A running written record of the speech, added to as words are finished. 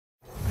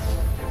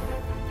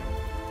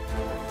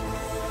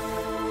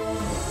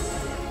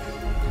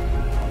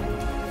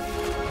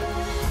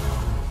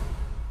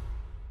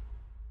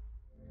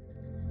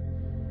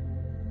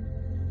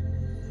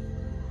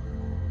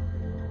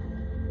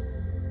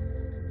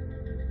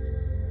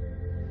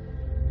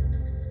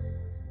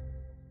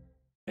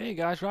Hey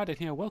guys, Raiden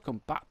here.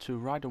 Welcome back to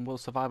Raiden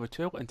World Survivor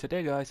 2, and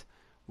today guys,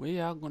 we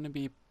are going to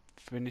be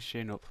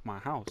finishing up my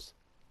house.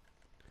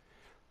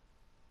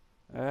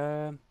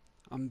 I'm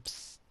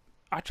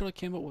actually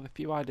came up with a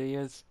few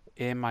ideas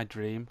in my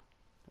dream.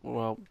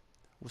 Well, it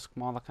was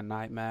more like a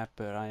nightmare,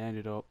 but I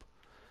ended up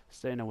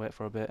staying awake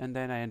for a bit, and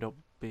then I ended up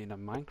being in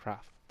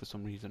Minecraft for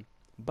some reason.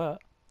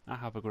 But I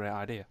have a great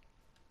idea.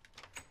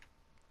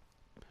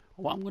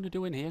 What I'm going to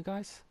do in here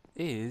guys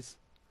is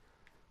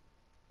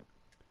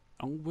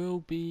I will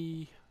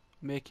be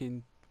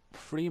making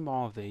 3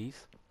 more of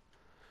these,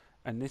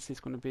 and this is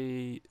going to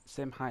be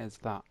same height as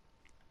that,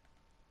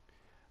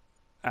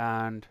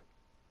 and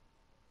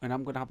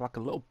I'm going to have like a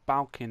little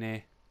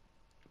balcony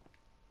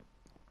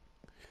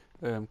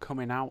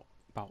coming out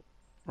about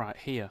right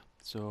here.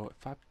 So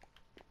if I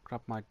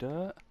grab my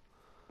dirt,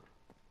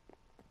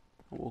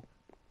 we'll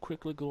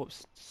quickly go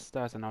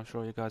upstairs and I'll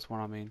show you guys what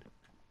I mean.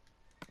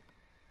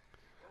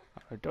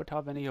 I don't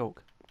have any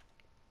oak.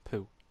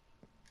 Poo.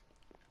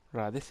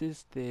 Right, this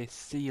is the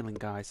ceiling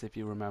guys, if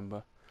you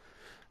remember,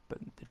 but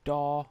the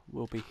door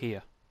will be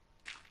here.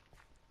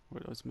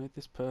 Right, let's make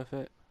this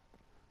perfect.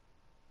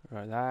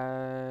 Right,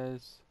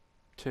 there's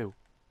 2.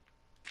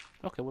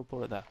 Okay, we'll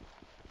put it there.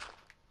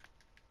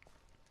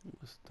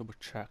 Let's double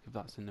check if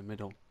that's in the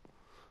middle.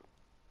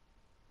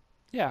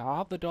 Yeah, I'll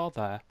have the door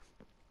there,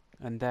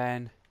 and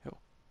then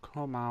it'll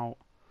come out.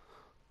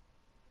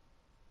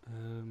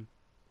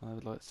 Well,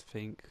 let's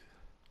think.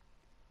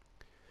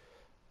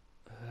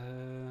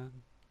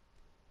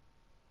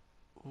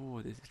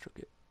 Oh, this is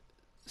tricky.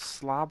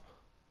 Slab.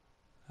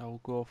 I'll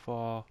go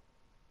for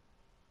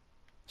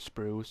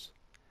spruce.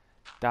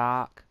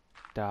 Dark,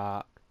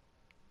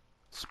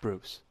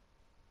 spruce.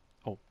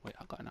 Oh, wait,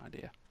 I got an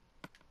idea.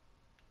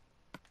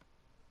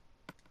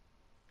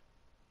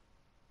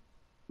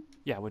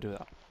 Yeah, we'll do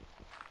that.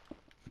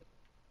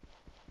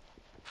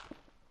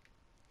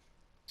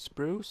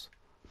 Spruce,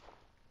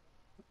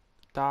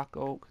 dark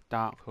oak,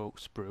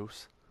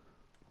 spruce.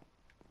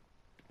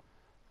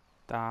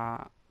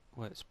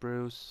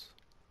 Spruce.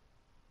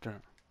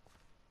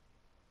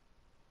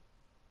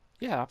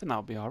 Yeah, I think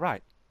that'll be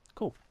alright.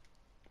 Cool.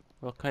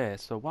 Okay,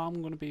 so what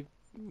I'm going to be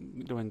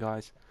doing,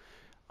 guys,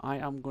 I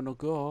am going to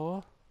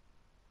go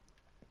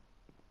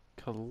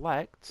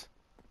collect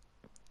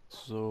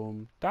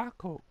some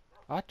dark oak.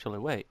 Actually,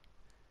 wait.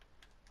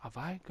 Have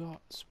I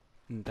got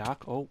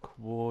dark oak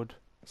wood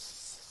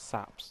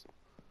saps?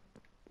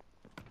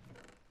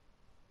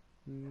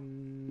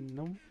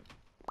 No.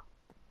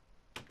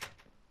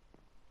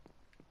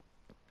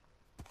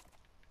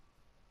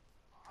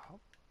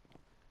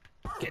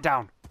 Get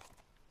down!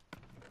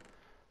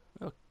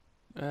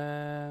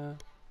 Oh,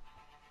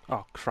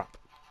 crap.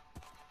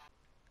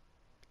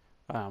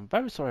 I'm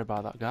very sorry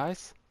about that,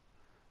 guys.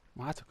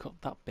 I had to cut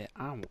that bit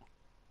out.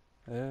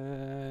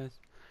 I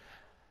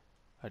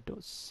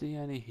don't see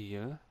any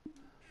here.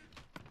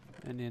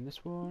 Any in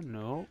this one?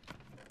 No.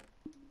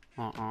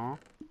 Oh!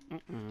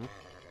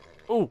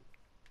 Oh.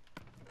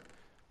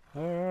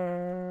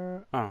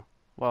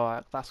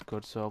 Well, that's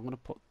good. So I'm gonna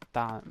put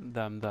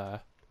them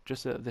there,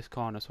 just at this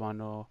corner, so I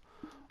know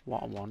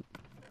what I want.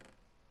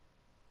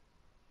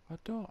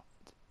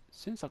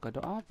 Seems like I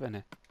don't have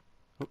any.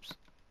 Oops.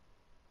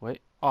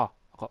 Wait. Oh,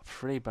 I got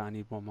 3, but I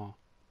need 1 more.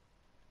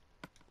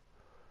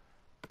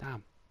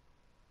 Damn.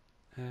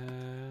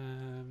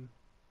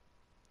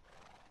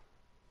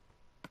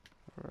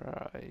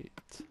 Right.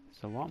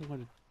 So what I'm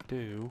going to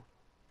do,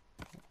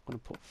 I'm going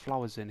to put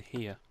flowers in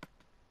here.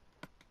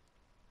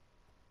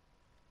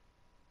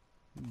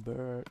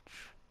 Birch.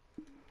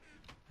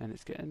 And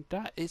it's getting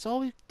dark. It's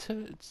always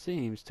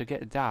seems to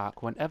get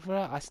dark.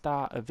 Whenever I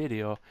start a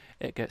video,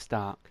 it gets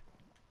dark.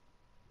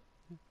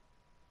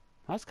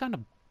 That's kind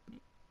of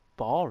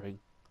boring.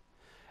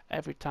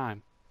 Every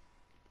time.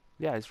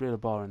 Yeah, it's really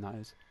boring, that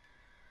is.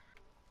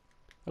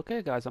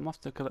 Okay guys, I'm off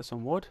to collect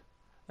some wood.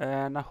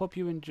 And I hope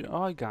you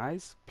enjoy,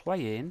 guys,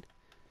 playing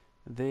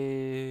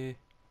the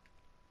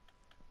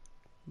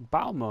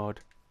battle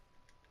mode.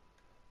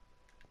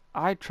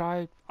 I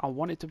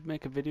wanted to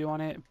make a video on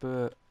it,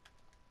 but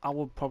I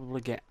would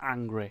probably get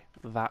angry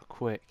that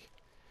quick,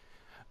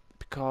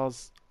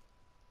 because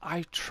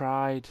I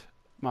tried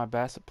my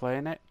best at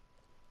playing it,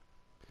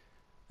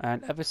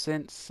 and ever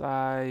since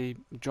I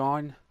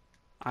joined,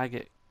 I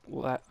get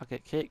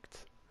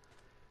kicked,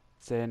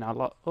 saying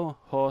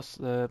host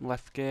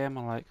left game.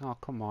 I'm like, oh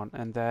come on.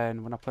 And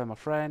then when I play with my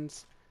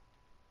friends,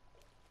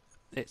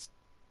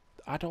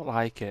 I don't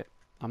like it.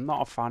 I'm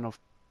not a fan of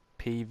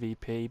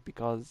PvP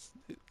because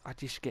I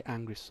just get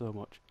angry so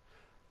much.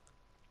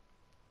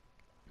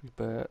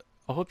 But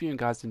I hope you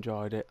guys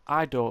enjoyed it.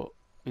 I don't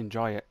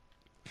enjoy it,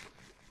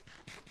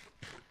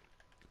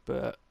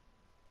 but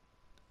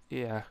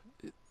yeah,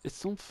 it's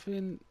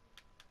something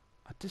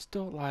I just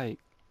don't like.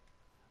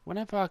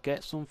 Whenever I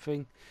get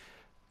something,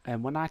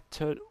 and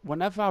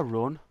whenever I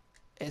run,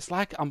 it's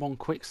like I'm on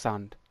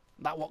quicksand.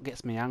 That's what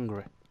gets me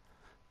angry.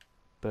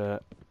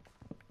 But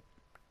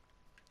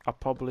I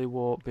probably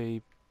won't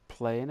be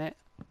playing it,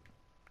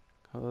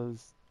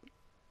 because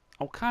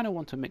I kind of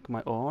want to make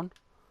my own.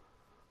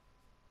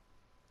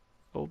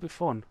 It'll be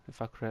fun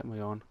if I create my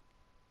own.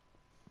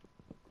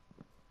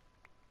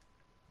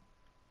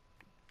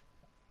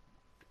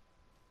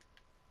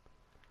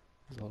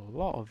 There's a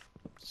lot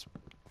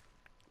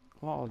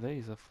of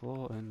these are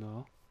floating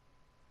though.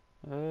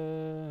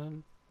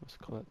 Let's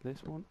collect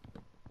this one.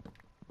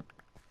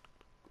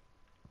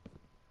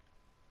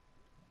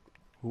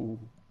 Ooh.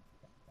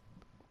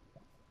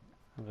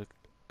 I've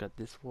got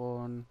this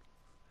one,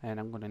 and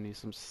I'm gonna need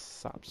some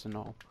saps and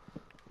all.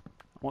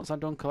 Once I'm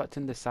done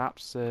collecting the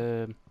saps,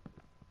 I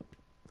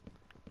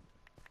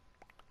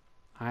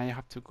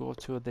have to go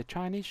to the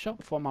Chinese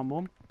shop for my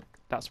mum.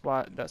 That's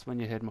when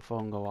you heard my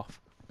phone go off.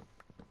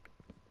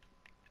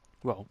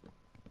 Well,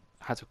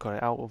 I had to cut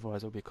it out, otherwise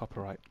it'll be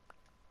copyright.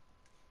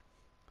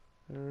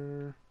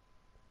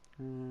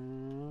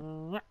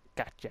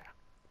 Gotcha.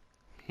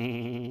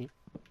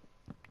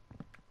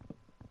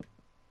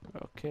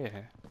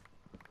 Okay.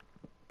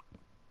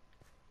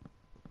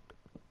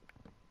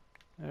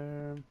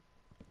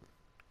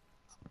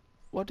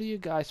 What do you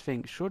guys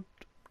think? Should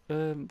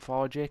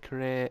 4J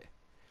create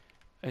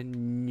a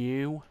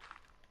new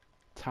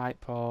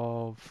type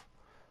of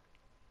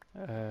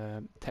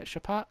texture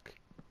pack?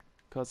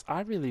 Because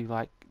I really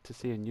like to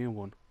see a new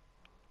one,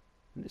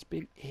 and it's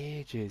been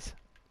ages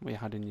we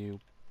had a new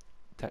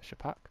texture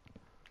pack,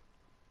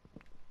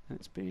 and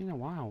it's been a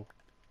while.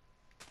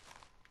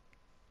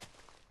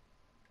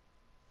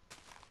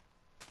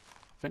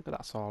 I think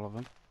that's all of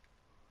them.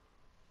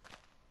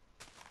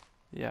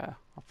 Yeah,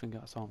 I think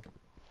that's all.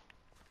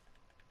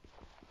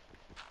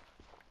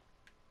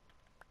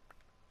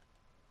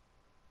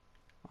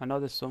 I know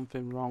there's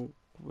something wrong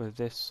with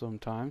this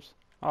sometimes.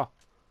 Oh,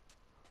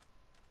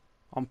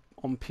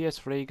 on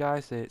PS3,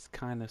 guys, it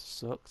kind of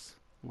sucks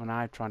when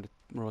I try to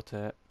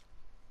rotate.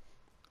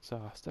 So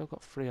I still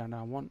got 3 and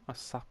I want a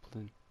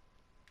sapling.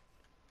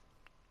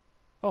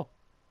 Oh,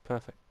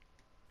 perfect.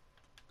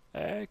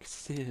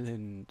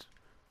 Excellent.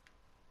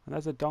 And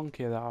there's a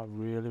donkey that I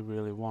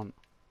really want.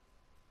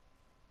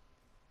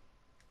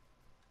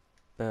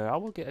 But I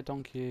will get a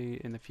donkey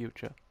in the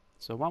future.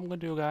 So what I'm going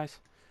to do, guys,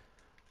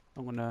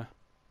 I'm going to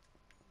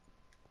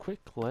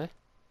quickly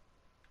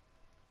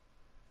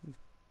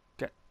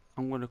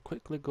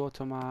go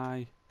to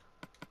my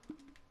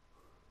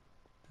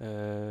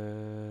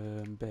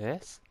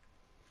base,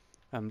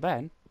 and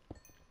then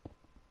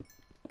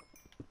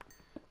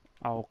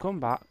I'll come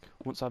back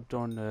once I've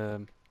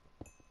done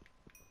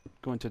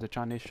going to the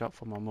Chinese shop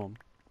for my mum,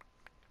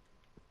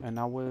 and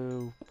I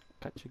will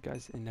catch you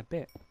guys in a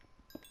bit.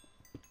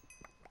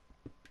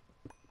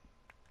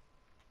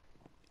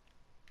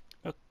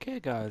 Okay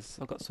guys,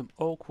 I've got some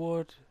oak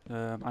wood.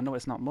 I know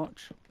it's not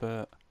much,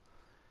 but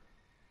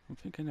I'm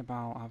thinking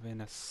about having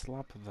a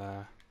slab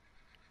there.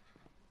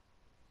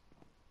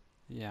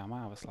 Yeah, I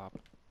might have a slab.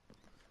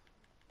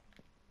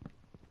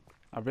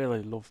 I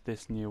really love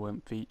this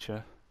new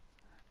feature.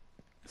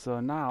 So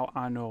now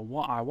I know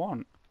what I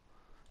want,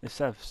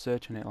 instead of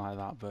searching it like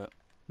that, but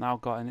now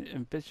I've got an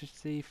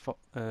efficiency 4,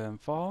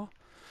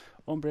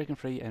 unbreaking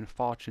 3 and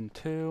fortune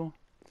 2.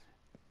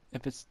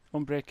 If it's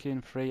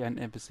unbreaking 3 and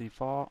efficiency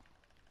 4.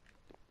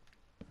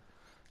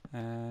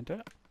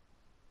 And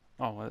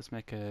oh, let's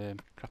make a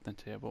crafting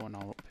table and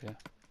all up here.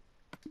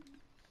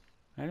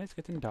 And it's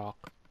getting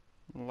dark,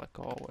 like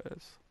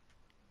always.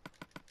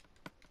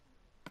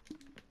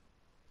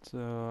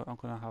 So I'm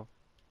gonna have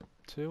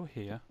 2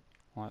 here,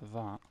 like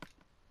that.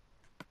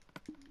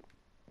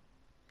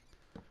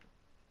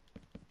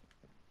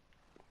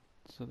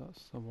 So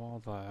that's the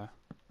wall there.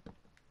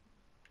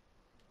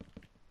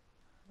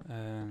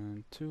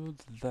 And 2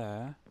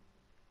 there.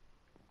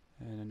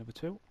 And another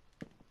 2.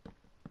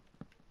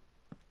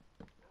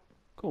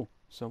 Cool.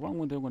 So what I'm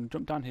going to do, I'm going to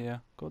jump down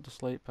here, go to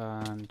sleep,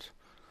 and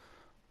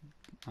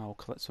I'll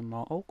collect some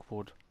more oak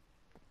wood.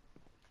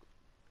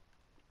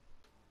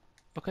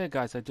 Okay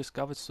guys, I just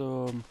gathered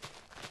some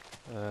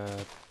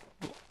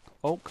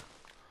oak,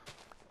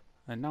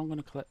 and now I'm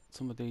going to collect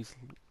some of these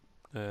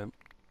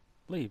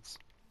leaves,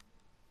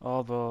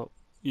 although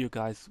you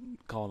guys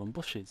call them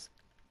bushes.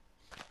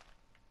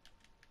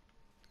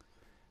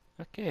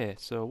 Okay,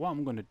 so what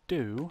I'm going to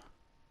do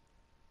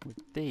with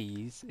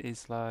these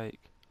is, like,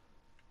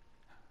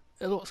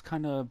 it looks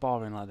kind of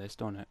boring like this,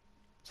 don't it?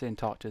 Seeing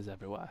torches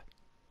everywhere.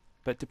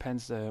 But it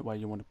depends where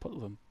you want to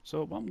put them.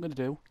 So what I'm going to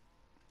do,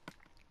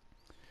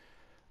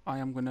 I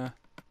am going to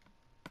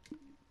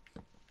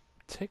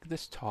take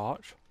this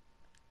torch,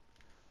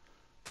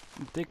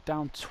 dig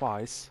down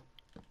twice,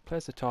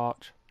 place the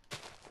torch,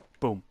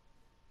 boom.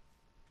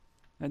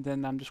 And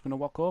then I'm just going to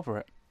walk over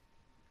it.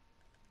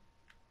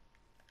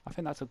 I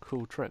think that's a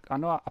cool trick. I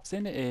know I've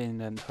seen it in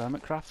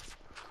Hermitcraft,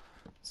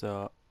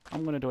 so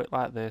I'm going to do it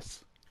like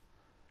this.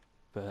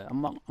 But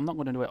I'm not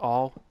going to do it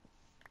all.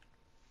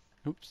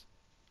 Oops.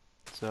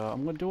 So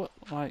I'm going to do it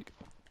like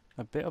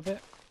a bit of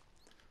it.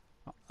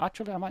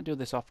 Actually, I might do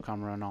this off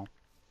camera and all.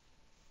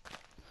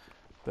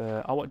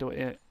 But I won't do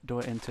it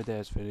in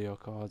today's video,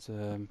 because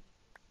I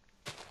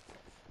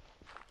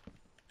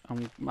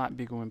might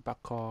be going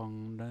back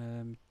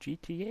on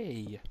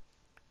GTA.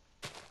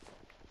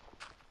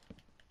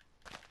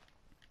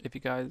 If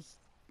you guys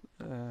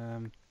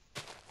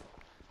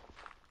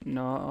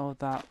know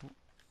that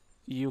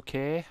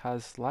UK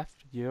has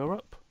left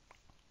Europe.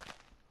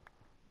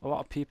 A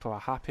lot of people are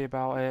happy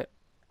about it.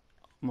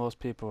 Most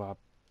people are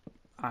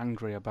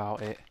angry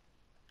about it.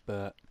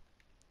 But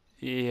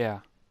yeah.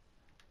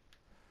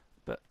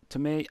 But to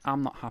me,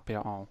 I'm not happy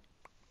at all.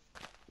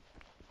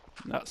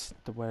 That's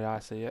the way I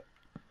see it.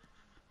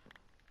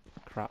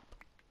 Crap.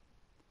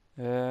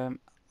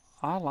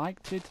 I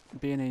liked it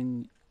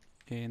being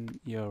in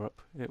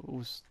Europe. It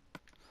was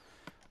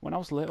when I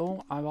was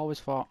little. I always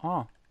thought,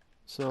 oh,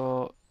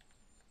 so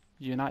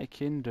United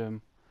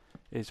Kingdom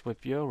is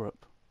with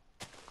Europe.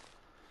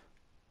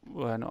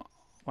 When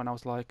I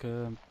was like,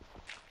 it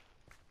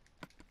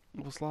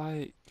was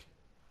like,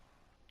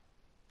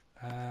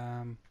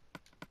 how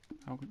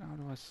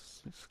do I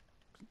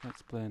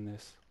explain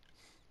this?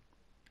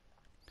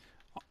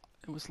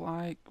 It was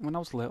like when I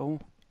was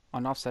little,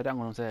 and I've said it, I'm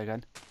going to say it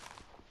again.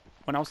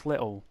 When I was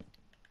little,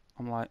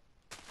 I'm like,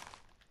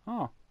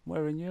 oh,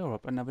 we're in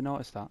Europe. I never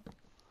noticed that.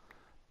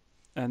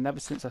 And ever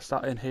since I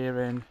started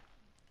hearing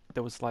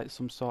there was like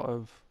some sort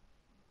of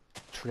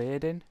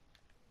trading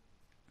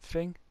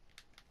thing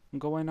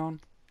going on,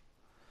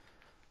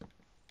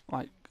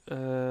 like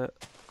it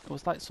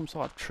was like some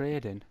sort of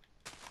trading,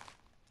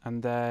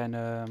 and then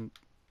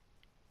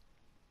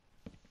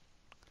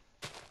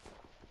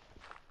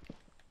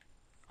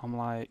I'm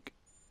like,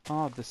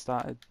 oh, they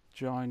started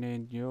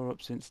joining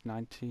Europe since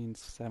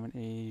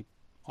 1970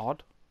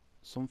 odd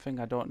something.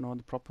 I don't know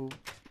the proper.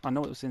 I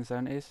know it was in the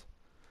 70s,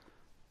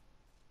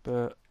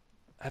 but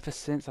ever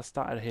since I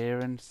started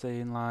hearing,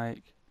 seeing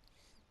like,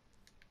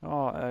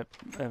 oh,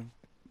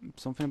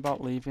 something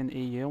about leaving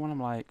EU, and I'm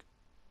like,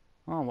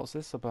 oh, what's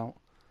this about?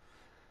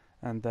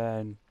 And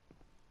then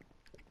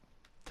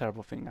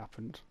terrible thing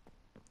happened.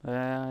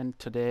 And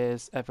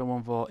today's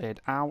everyone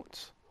voted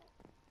out,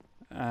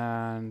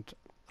 and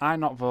I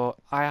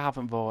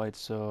haven't voted,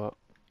 so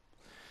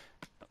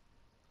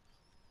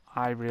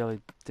I really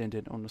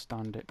didn't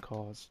understand it,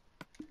 cause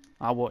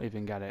I won't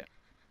even get it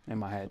in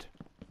my head.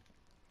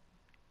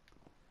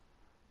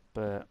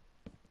 But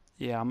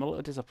yeah, I'm a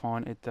little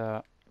disappointed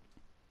that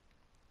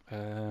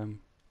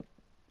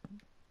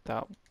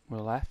that we're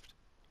left.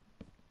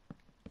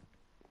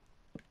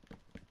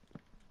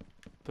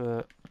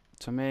 But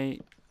to me,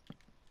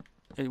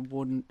 it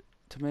wouldn't.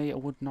 To me, it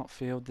would not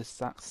feel the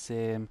exact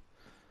same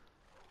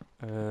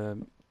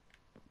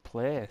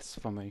place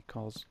for me,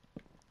 cause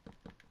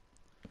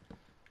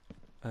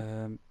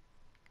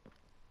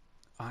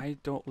I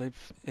don't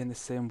live in the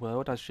same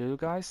world as you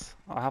guys.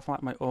 I have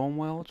like my own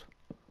world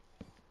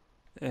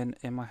in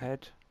my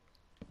head,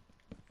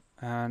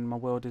 and my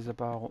world is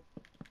about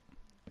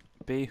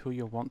be who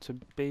you want to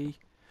be.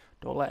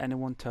 Don't let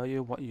anyone tell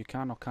you what you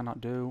can or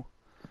cannot do.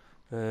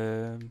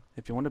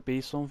 If you want to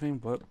be something,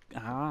 work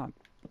hard,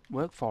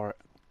 work for it.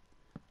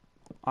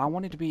 I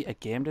wanted to be a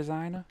game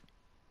designer,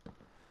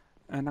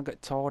 and I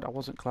got told I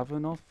wasn't clever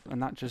enough,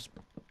 and that just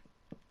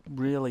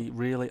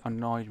really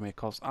annoyed me,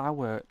 because I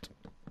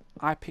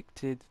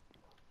picked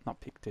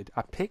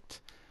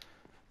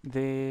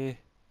the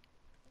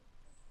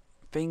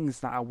things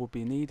that I would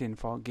be needing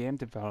for game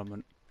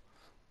development,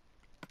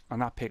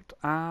 and I picked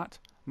art,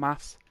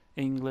 maths,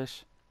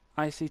 English,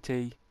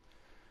 ICT,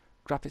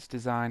 graphics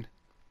design,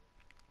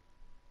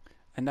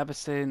 and ever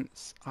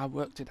since I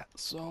worked it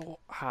so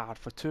hard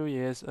for 2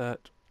 years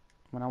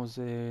when I was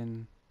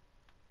in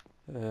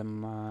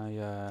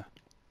my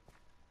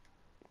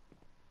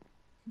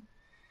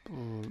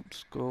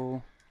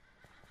school,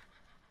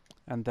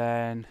 and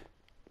then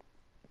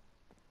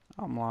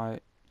I'm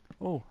like,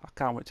 oh, I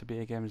can't wait to be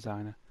a game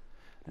designer.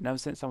 And ever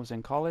since I was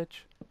in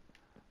college,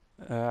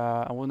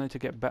 I wanted to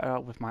get better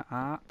with my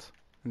art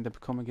and to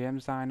become a game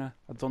designer.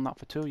 I've done that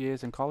for 2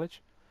 years in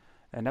college,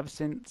 and ever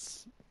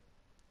since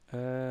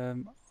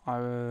on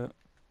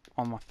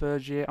my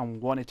third year, I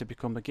wanted to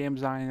become a game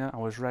designer. I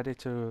was ready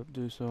to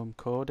do some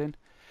coding,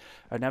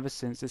 and ever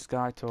since this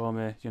guy told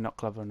me you're not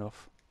clever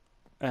enough,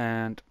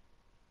 and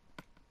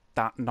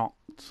that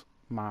knocked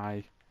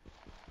my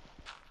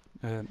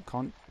that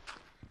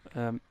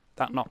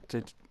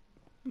knocked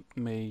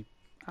me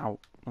out.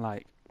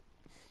 Like,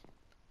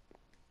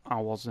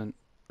 I wasn't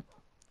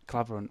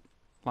clever,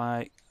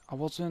 like I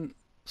wasn't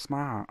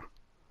smart,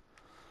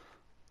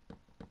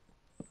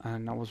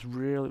 and I was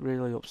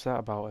really upset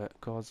about it,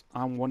 because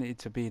I wanted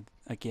to be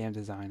a game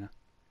designer.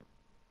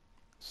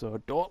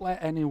 So don't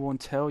let anyone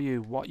tell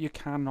you what you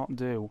cannot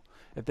do.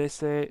 If they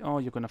say, oh,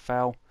 you're gonna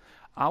fail,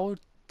 I would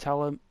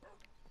tell them,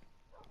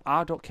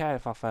 I don't care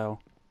if I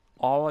fail.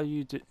 All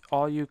you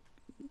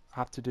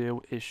have to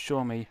do is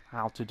show me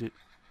how to do.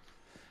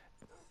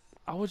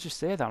 I would just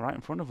say that right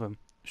in front of them.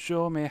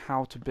 Show me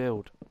how to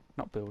build,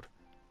 not build.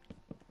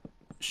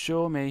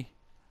 Show me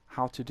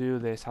how to do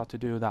this, how to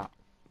do that.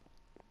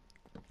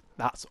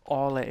 That's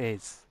all it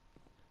is.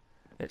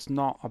 It's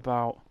not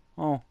about,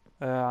 oh,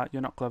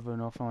 you're not clever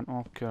enough. I went,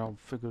 okay,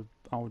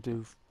 I'll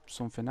do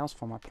something else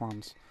for my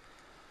plans.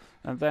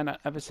 And then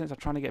ever since I'm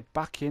trying to get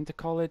back into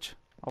college,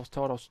 I was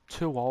told I was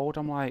too old.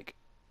 I'm like,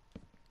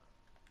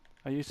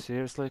 are you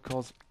seriously?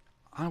 Because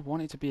I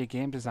wanted to be a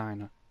game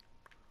designer,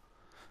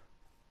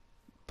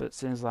 but it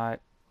seems like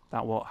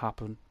that won't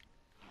happen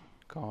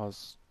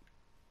because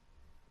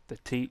the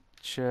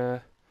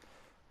teacher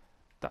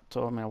that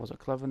told me I wasn't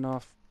clever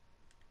enough,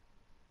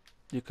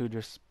 you could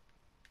just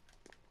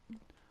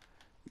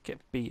get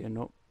beaten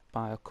up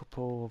by a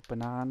couple of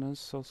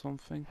bananas or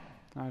something.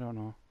 I don't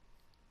know.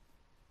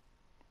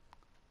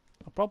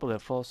 I'll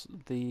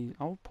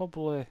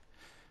probably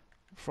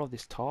throw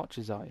these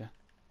torches at you.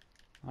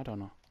 I don't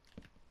know.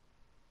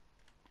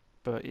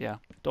 But yeah,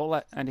 don't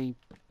let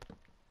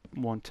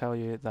anyone tell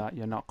you that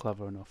you're not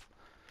clever enough.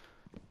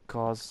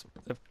 Because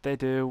if they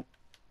do,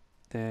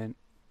 then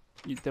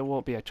there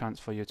won't be a chance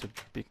for you to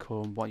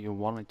become what you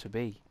wanted to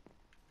be.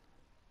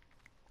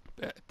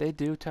 But if they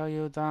do tell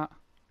you that,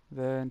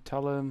 then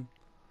tell them,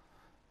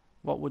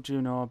 what would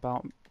you know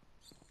about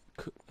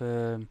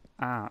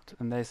art?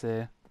 And they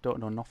say, don't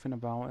know nothing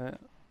about it.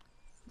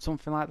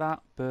 Something like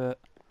that. But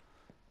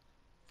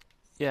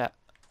yeah,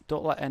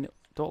 don't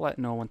let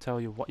no one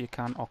tell you what you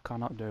can or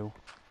cannot do.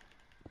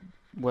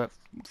 Work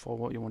for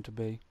what you want to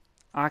be.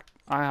 I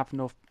have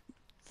no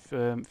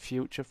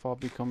future for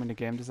becoming a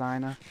game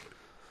designer,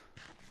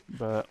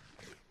 but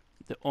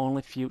the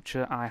only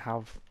future I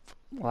have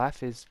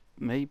left is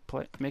me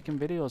making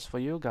videos for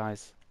you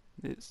guys.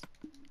 It's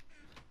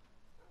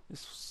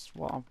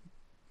what I've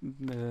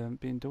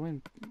been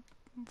doing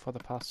for the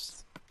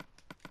past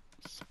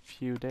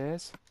few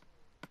days.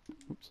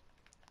 Oops.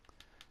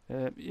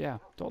 Yeah,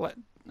 don't let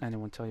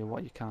anyone tell you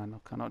what you can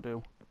or cannot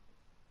do.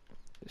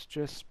 It's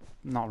just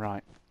not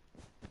right.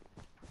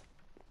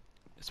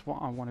 It's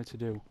what I wanted to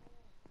do,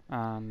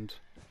 and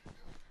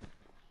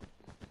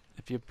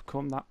if you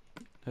become that,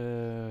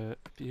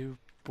 if you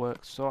work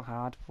so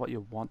hard for what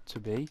you want to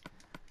be,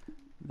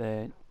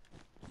 then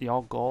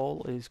your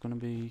goal is going to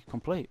be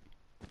complete.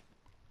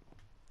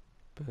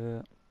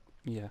 But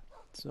yeah,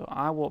 so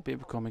I won't be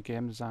becoming a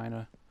game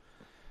designer.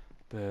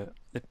 But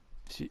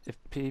if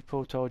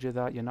people told you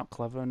that you're not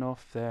clever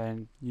enough,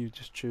 then you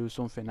just choose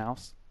something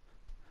else,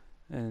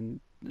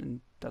 and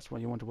that's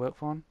what you want to work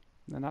for,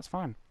 then that's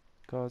fine.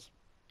 Because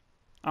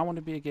I want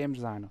to be a game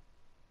designer,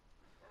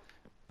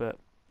 but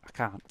I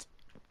can't.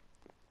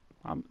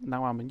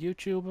 Now I'm a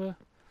YouTuber.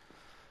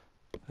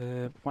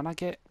 When I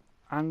get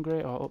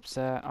angry or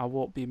upset, I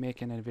won't be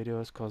making any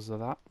videos because of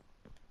that.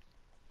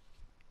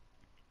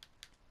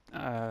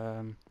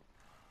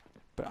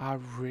 But I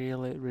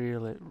really,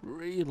 really,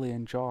 really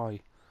enjoy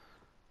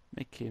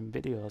making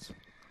videos.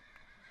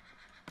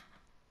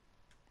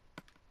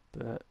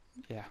 But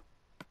yeah.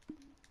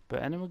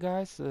 But anyway,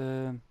 guys,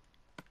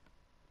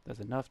 there's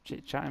enough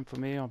chit chatting for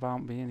me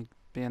about being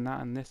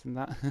that and this and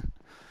that.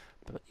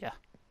 But yeah.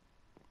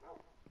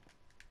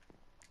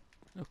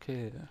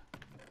 Okay.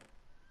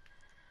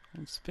 I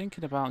was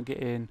thinking about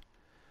getting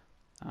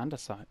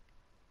andesite.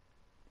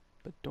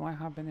 But do I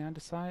have any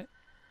andesite?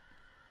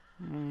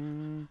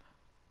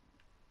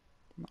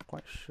 Not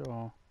quite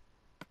sure.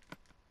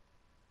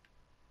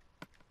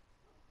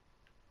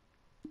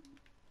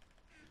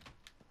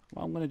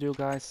 What I'm going to do,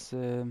 guys,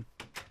 I'm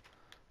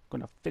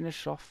going to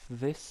finish off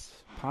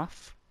this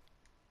path,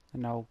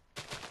 and now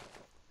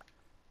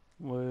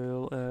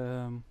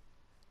we'll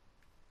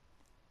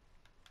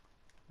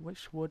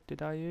which wood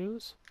did I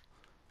use?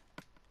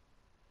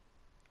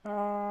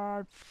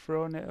 I've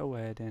thrown it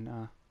away,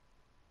 didn't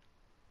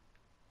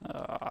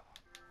I?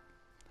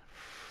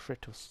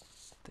 Fritter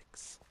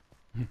sticks.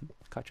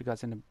 Catch you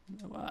guys in the...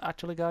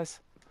 Actually, guys,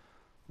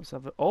 let's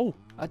have a... Oh,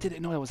 I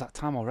didn't know it was that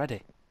time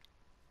already.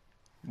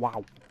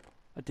 Wow,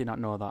 I did not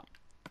know that.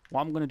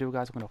 What I'm going to do,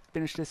 guys, I'm going to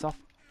finish this off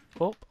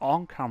up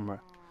on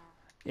camera.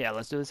 Yeah,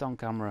 let's do this on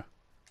camera.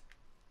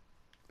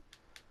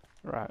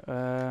 Right,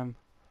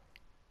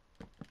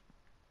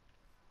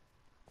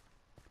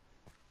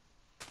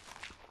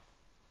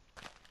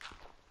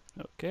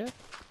 okay.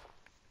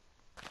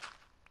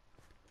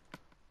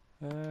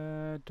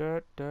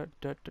 Dirt.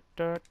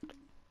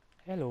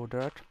 Hello,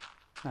 Dirt.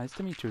 Nice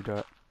to meet you,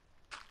 Dirt.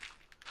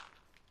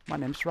 My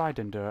name's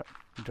Raiden, Dirt.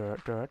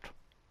 Dirt.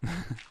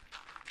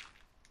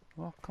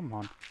 Oh, come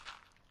on.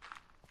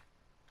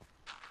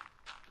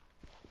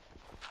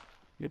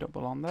 You don't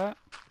belong there.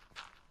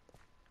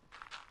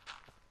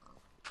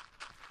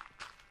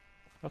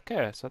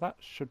 Okay, so that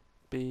should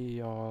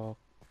be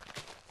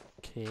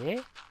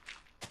okay.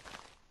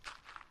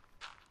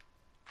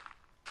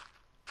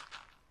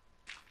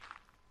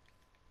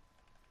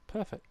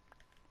 Perfect.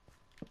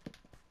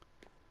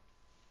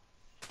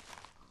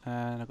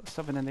 And I've got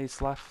 7 of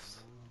these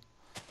left.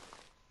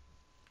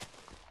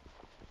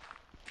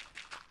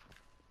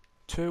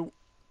 2.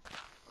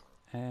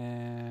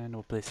 And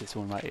we'll place this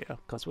one right here,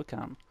 because we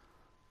can.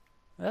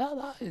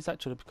 That is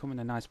actually becoming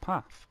a nice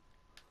path.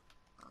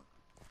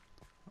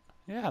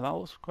 Yeah, that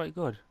looks quite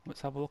good.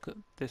 Let's have a look at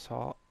this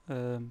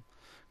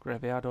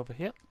graveyard over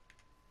here.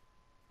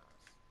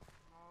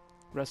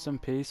 Rest in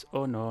peace,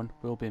 unknown,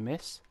 will be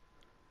missed.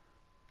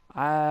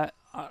 Yeah.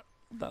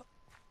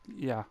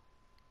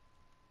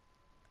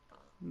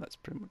 That's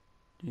pretty much...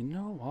 You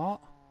know what?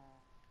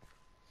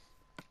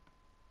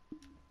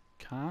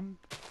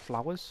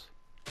 Flowers?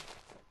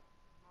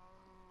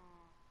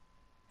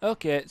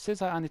 Okay, it says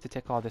that I need to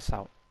take all this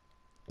out.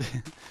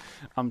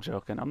 I'm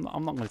joking. I'm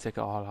not going to take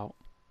it all out.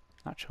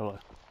 Actually,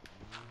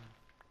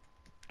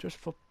 just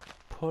for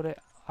put it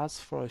as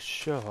for a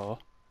show.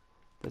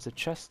 There's a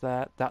chest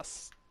there.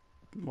 That's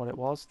what it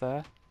was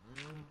there.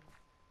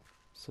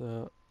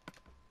 So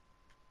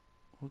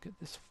we'll get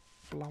this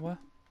flower.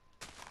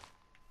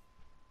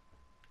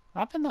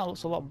 I think that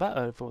looks a lot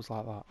better if it was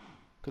like that,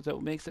 because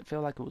it makes it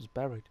feel like it was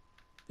buried.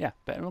 Yeah,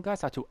 but anyway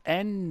guys, I have to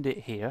end it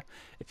here.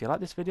 If you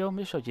like this video,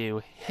 make sure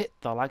you hit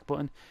the like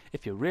button.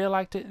 If you really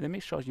liked it, then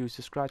make sure you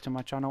subscribe to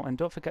my channel, and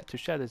don't forget to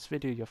share this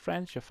video with your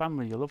friends, your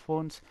family, your loved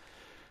ones,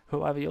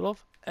 whoever you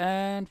love.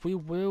 And we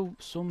will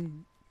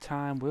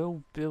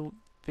sometime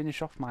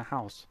finish off my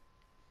house.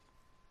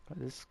 But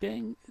it's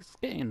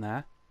getting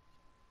there.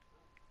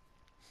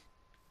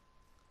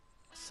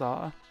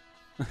 Sorta.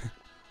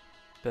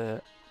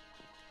 But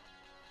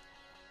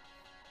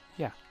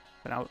yeah.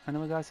 But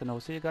anyway guys, and I'll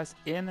see you guys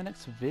in the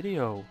next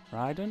video.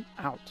 Raiden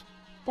out.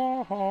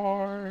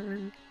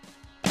 Bye.